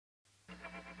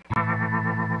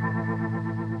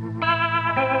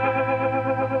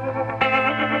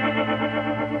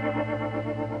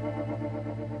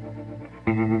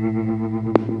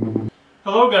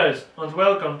Hello guys and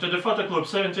welcome to the Photo Club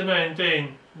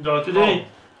 1719. Today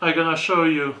I'm gonna show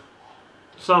you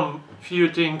some few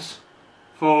things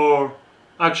for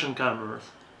action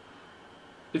cameras.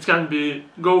 It can be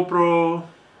GoPro,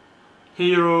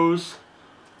 Heroes,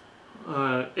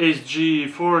 SJ4000,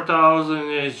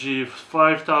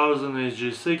 SJ5000,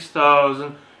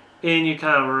 SJ6000, any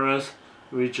cameras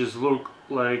which look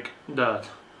like that.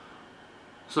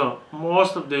 So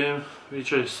most of them,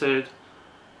 which I said,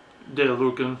 they're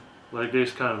looking like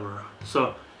this camera.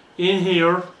 So in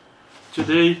here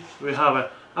today we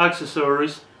have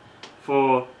accessories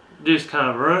for this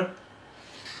camera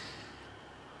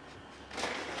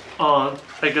and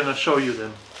I'm gonna show you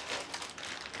them.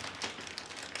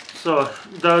 So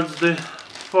that's the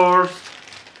first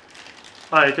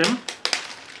item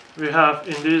we have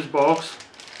in this box.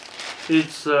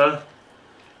 It's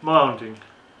mounting.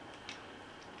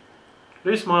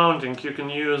 This mounting you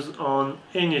can use on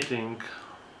anything,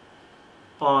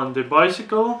 on the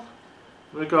bicycle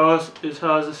because it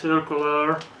has a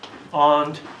circular,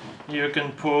 and you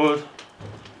can put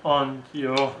on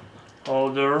your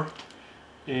holder.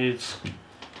 You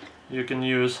can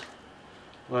use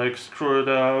like screw it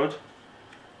out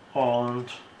and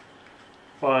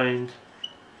find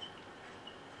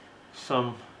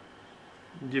some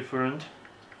different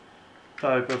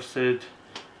type of set,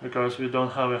 because we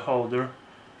don't have a holder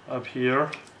up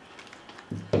here,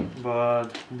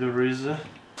 but there is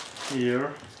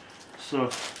here. So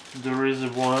there is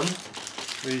one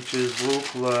which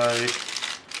look like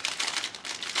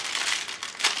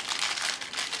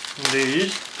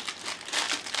this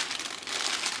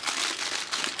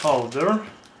holder,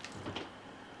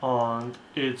 and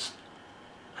it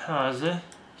has a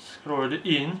screwed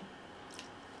in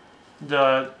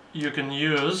that you can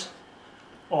use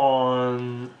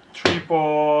on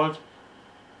tripod,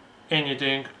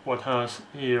 anything what has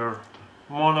here,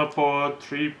 monopod,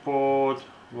 tripod,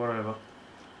 whatever.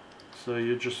 So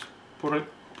you just put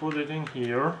it in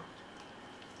here,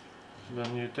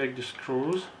 then you take the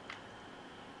screws,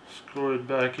 screw it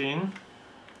back in,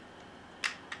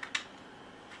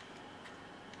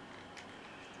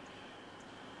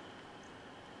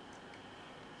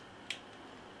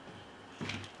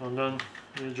 and then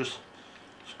you just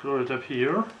screw it up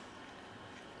here,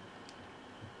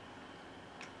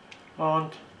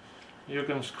 and you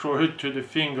can screw it to the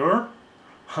finger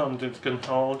and it can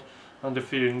hold on the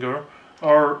finger,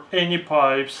 or any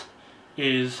pipes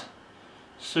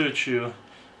suit you.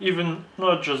 Even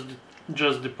not just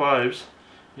the pipes,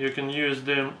 you can use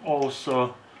them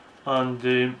also on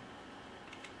the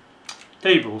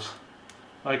tables.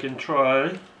 I can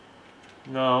try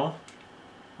now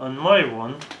on my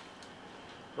one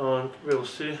and we'll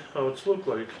see how it's look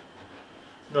like.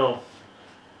 Now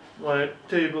my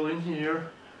table in here,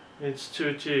 it's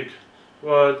too thick,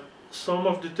 but some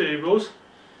of the tables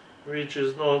which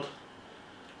is not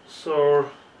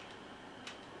so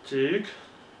thick,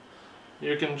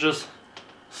 you can just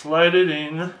slide it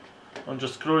in and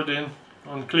just screw it in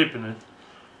and clipping it.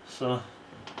 So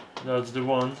that's the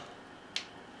one.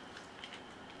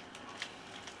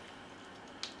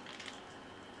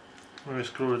 We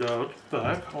screw it out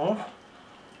back off.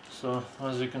 So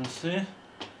as you can see,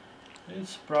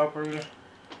 it's properly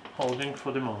holding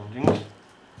for the mounting.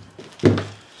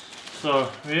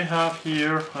 So we have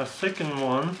here a second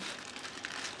one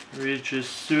which is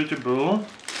suitable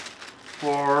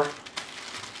for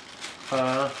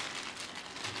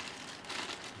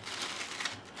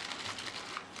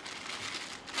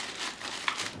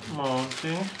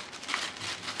mounting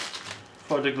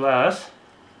for the glass,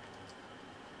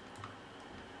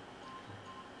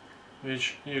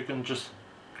 which you can just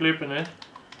clip in it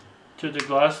to the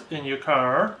glass in your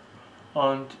car,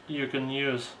 and you can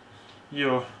use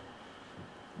your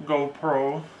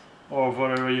GoPro or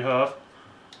whatever you have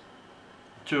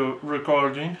to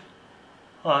recording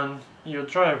on your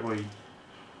driveway,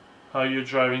 how you're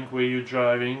driving, where you're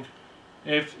driving.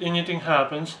 If anything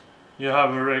happens, you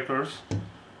have a record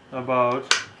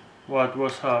about what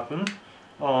was happened,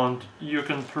 and you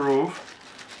can prove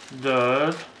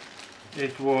that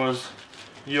it was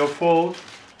your fault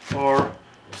or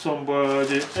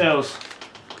somebody else's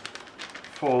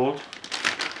fault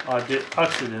at the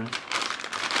accident.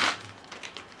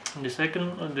 The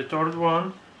second and the third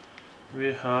one,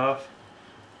 we have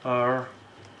our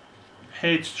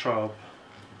head strap.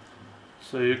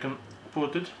 So you can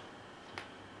put it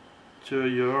to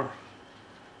your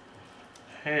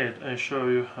head. I show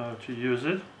you how to use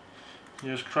it.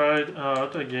 You screw it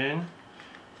out again,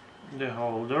 the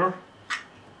holder,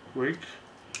 quick,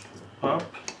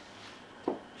 up,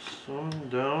 some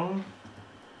down,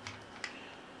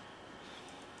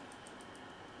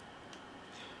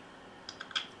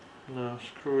 Now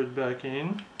screw it back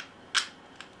in.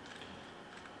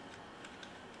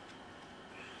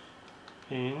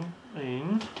 In,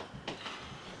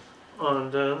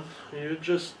 and then you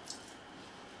just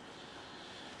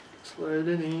slide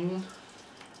it in.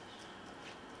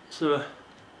 So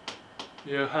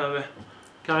you have a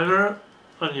camera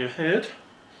on your head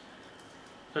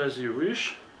as you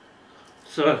wish,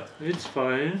 so it's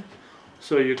fine,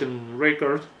 so you can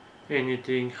record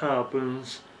anything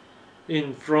happens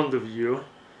in front of you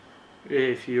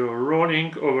if you're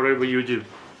running or whatever you do.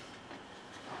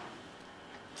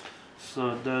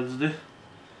 So that's the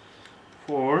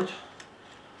fourth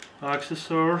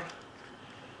accessory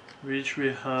which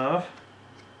we have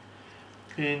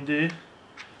in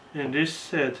this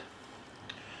set.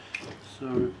 So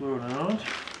we pull it out.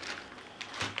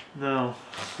 Now,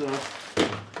 so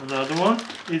another one,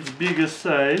 it's bigger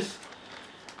size,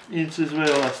 it's as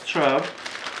well as strap,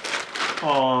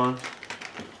 and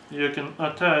you can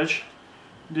attach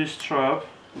this strap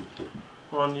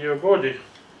on your body.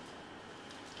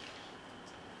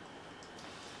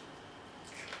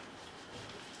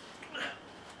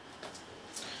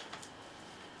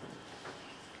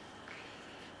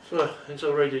 So it's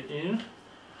already in.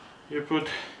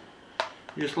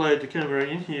 You slide the camera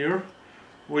in here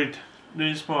with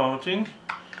this mounting,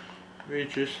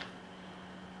 which is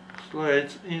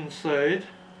slides inside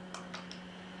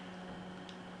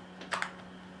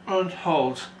and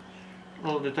holds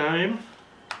all the time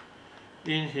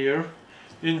in here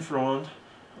in front,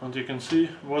 and you can see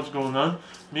what's going on.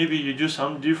 Maybe you do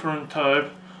some different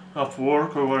type of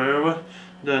work or whatever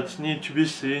that need to be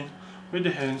seen with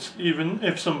the hands, even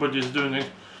if somebody is doing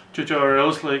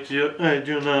tutorials like I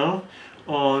do now,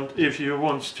 and if you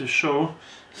want to show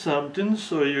something,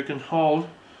 so you can hold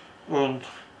and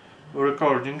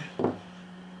recording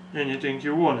anything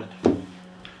you wanted.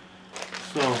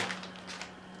 So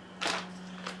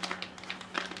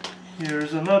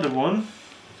here's another one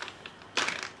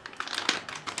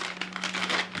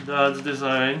that's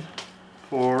designed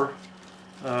for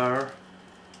our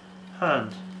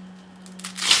hand.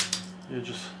 You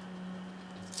just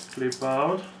clip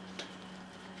out,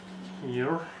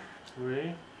 here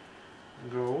we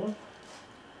go.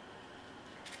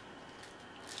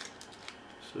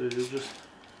 So you just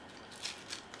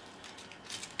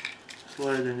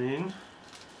slide it in,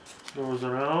 goes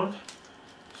around.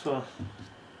 So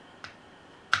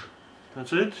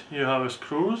that's it. You have a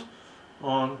screws,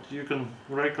 and you can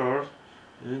record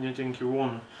anything you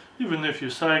want. Even if you're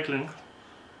cycling,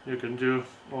 you can do,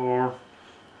 or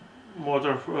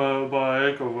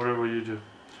motorbike or whatever you do.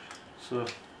 So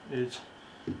it's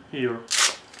here.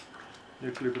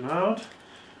 You clip it out.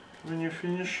 When you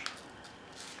finish,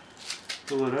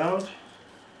 pull it out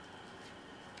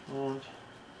and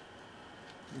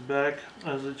back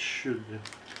as it should be.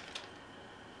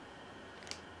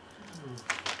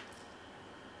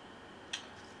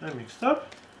 I mixed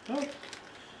up, but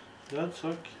that's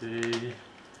okay.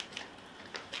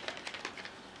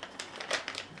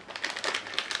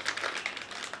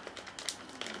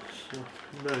 So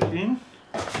back in,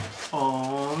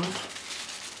 and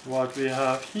what we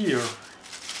have here?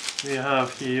 We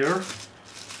have here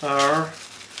our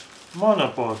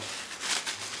monopod.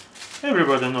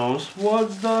 Everybody knows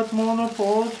what's that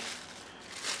monopod,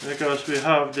 because we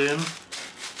have them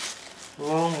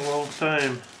long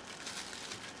time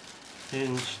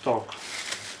in stock.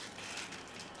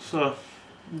 So,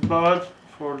 but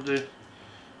for the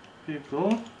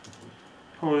people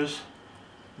who is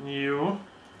new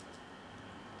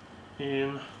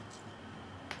in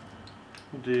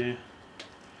the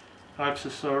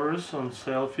accessories and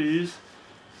selfies,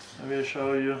 I will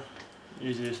show you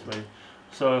easiest way.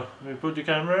 So we put the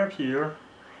camera up here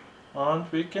and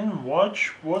we can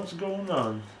watch what's going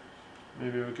on.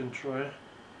 Maybe we can try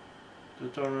to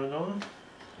turn it on.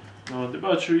 No, the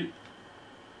battery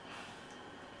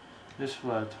is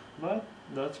flat, but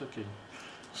that's okay.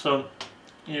 So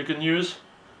you can use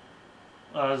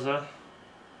as a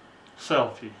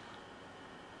selfie,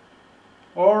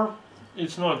 or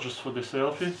it's not just for the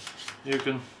selfie, you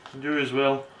can do as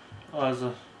well as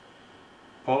a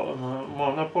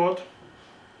monopod.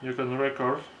 You can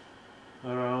record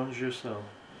around yourself.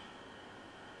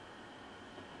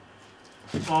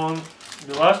 On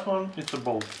the last one, it's a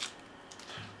bolt,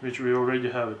 which we already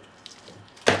have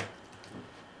it.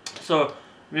 So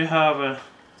we have a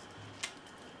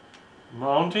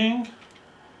mounting,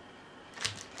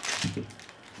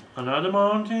 another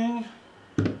mounting,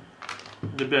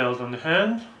 the belt on the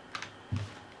hand,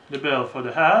 the belt for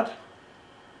the head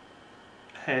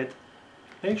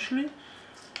actually,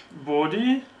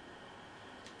 body,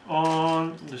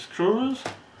 on the screws,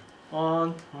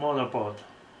 and monopod.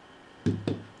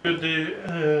 With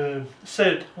the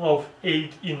set of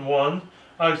 8-in-1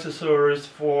 accessories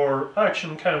for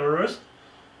action cameras.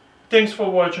 Thanks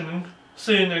for watching.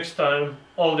 See you next time.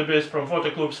 All the best from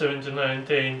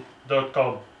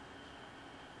photoclub7910.com.